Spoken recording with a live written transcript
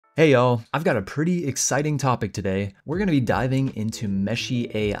Hey y'all, I've got a pretty exciting topic today. We're going to be diving into Meshy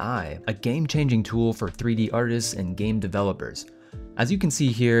AI, a game-changing tool for 3D artists and game developers. As you can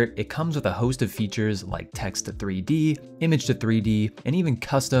see here, it comes with a host of features like text to 3D, image to 3D, and even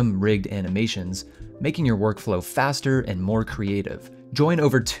custom rigged animations, making your workflow faster and more creative. Join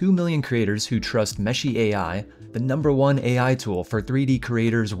over 2 million creators who trust Meshy AI, the #1 AI tool for 3D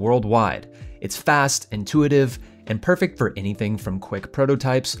creators worldwide. It's fast, intuitive, and perfect for anything from quick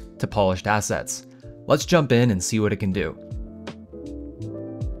prototypes to polished assets. Let's jump in and see what it can do.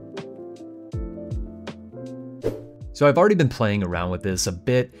 So I've already been playing around with this a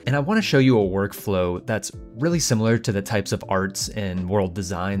bit, and I want to show you a workflow that's really similar to the types of arts and world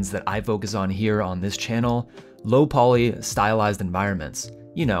designs that I focus on here on this channel: low poly, stylized environments.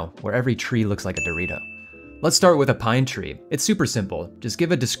 You know, where every tree looks like a Dorito. Let's start with a pine tree. It's super simple. Just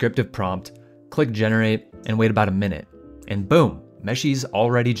give a descriptive prompt, click generate, and wait about a minute. And boom, Meshy's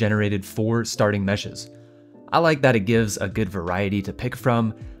already generated 4 starting meshes. I like that it gives a good variety to pick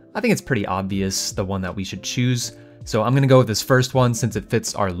from. I think it's pretty obvious the one that we should choose, so I'm gonna go with this first one since it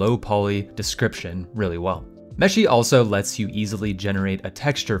fits our low poly description really well. Meshy also lets you easily generate a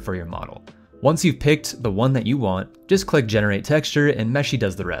texture for your model. Once you've picked the one that you want, just click generate texture and Meshy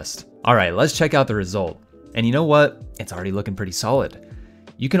does the rest. All right, let's check out the result. And you know what? It's already looking pretty solid.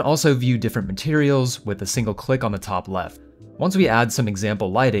 You can also view different materials with a single click on the top left. Once we add some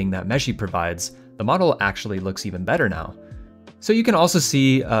example lighting that Meshy provides, the model actually looks even better now. So you can also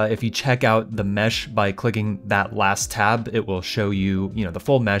see if you check out the mesh by clicking that last tab, it will show you, the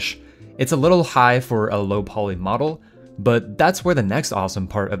full mesh. It's a little high for a low poly model, but that's where the next awesome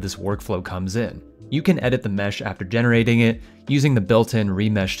part of this workflow comes in. You can edit the mesh after generating it using the built-in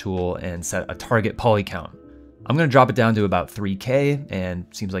remesh tool and set a target poly count. I'm gonna drop it down to about 3K, and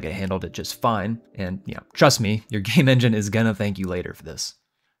seems like it handled it just fine. And yeah, trust me, your game engine is gonna thank you later for this.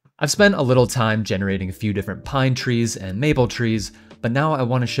 I've spent a little time generating a few different pine trees and maple trees, but now I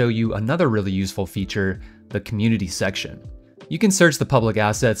wanna show you another really useful feature, the community section. You can search the public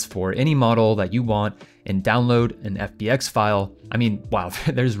assets for any model that you want and download an FBX file. I mean, wow,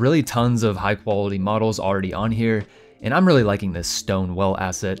 there's really tons of high quality models already on here, and I'm really liking this stone well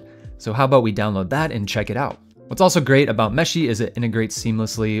asset. So how about we download that and check it out? What's also great about Meshy is it integrates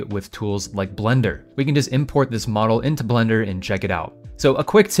seamlessly with tools like Blender. We can just import this model into Blender and check it out. So a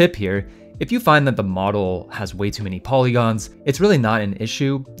quick tip here, if you find that the model has way too many polygons, it's really not an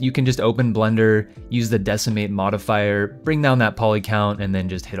issue. You can just open Blender, use the decimate modifier, bring down that poly count, and then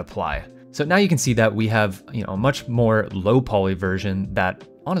just hit apply. So now you can see that we have a much more low poly version that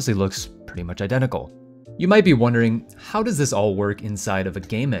honestly looks pretty much identical. You might be wondering, how does this all work inside of a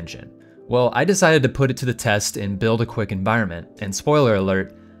game engine? Well, I decided to put it to the test and build a quick environment, and spoiler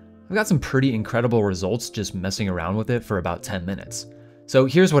alert, I've got some pretty incredible results just messing around with it for about 10 minutes. So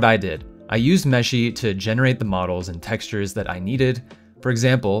here's what I did. I used Meshy to generate the models and textures that I needed. For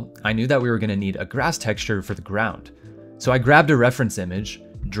example, I knew that we were gonna need a grass texture for the ground. So I grabbed a reference image,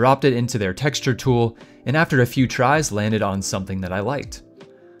 dropped it into their texture tool, and after a few tries landed on something that I liked.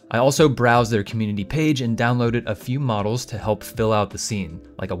 I also browsed their community page and downloaded a few models to help fill out the scene,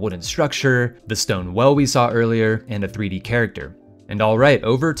 like a wooden structure, the stone well we saw earlier, and a 3D character. And all right,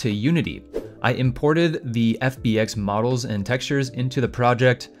 over to Unity. I imported the FBX models and textures into the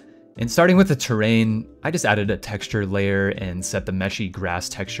project, and starting with the terrain, I just added a texture layer and set the Meshy grass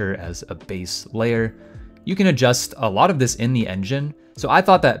texture as a base layer. You can adjust a lot of this in the engine, so I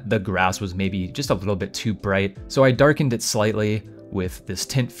thought that the grass was maybe just a little bit too bright, so I darkened it slightly with this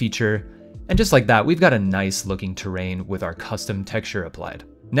tint feature, and just like that, we've got a nice looking terrain with our custom texture applied.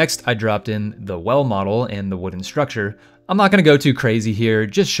 Next, I dropped in the well model and the wooden structure. I'm not gonna go too crazy here,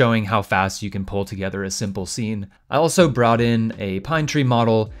 just showing how fast you can pull together a simple scene. I also brought in a pine tree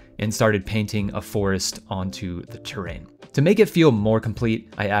model and started painting a forest onto the terrain. To make it feel more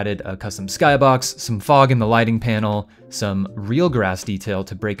complete, I added a custom skybox, some fog in the lighting panel, some real grass detail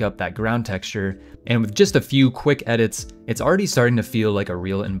to break up that ground texture, and with just a few quick edits, it's already starting to feel like a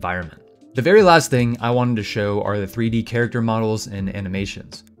real environment. The very last thing I wanted to show are the 3D character models and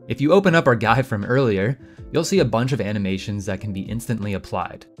animations. If you open up our guide from earlier, you'll see a bunch of animations that can be instantly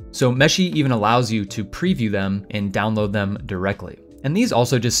applied. So Meshy even allows you to preview them and download them directly. And these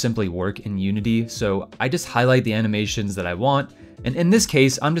also just simply work in Unity, so I just highlight the animations that I want, and in this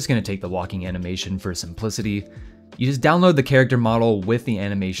case, I'm just gonna take the walking animation for simplicity. You just download the character model with the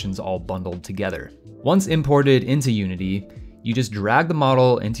animations all bundled together. Once imported into Unity, you just drag the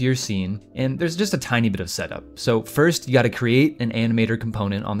model into your scene, and there's just a tiny bit of setup. So first, you gotta create an animator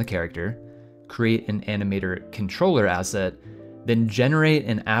component on the character, create an animator controller asset, then generate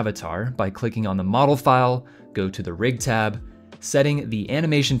an avatar by clicking on the model file, go to the rig tab, setting the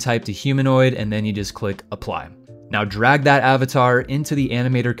animation type to humanoid, and then you just click apply. Now drag that avatar into the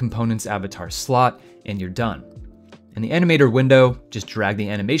animator components avatar slot, and you're done. In the animator window, just drag the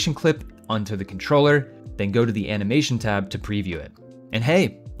animation clip onto the controller, then go to the animation tab to preview it. And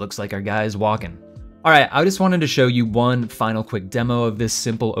hey, looks like our guy is walking. All right, I just wanted to show you one final quick demo of this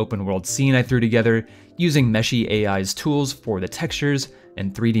simple open world scene I threw together using Meshy AI's tools for the textures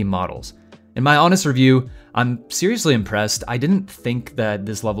and 3D models. In my honest review, I'm seriously impressed. I didn't think that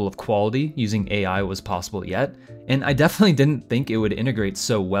this level of quality using AI was possible yet, and I definitely didn't think it would integrate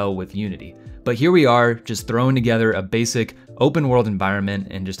so well with Unity. But here we are, just throwing together a basic open world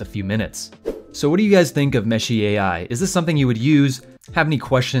environment in just a few minutes. So what do you guys think of Meshy AI? Is this something you would use? Have any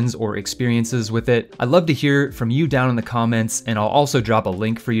questions or experiences with it? I'd love to hear from you down in the comments, and I'll also drop a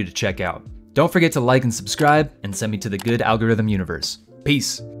link for you to check out. Don't forget to like and subscribe, and send me to the good algorithm universe.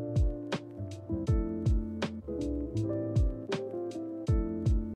 Peace.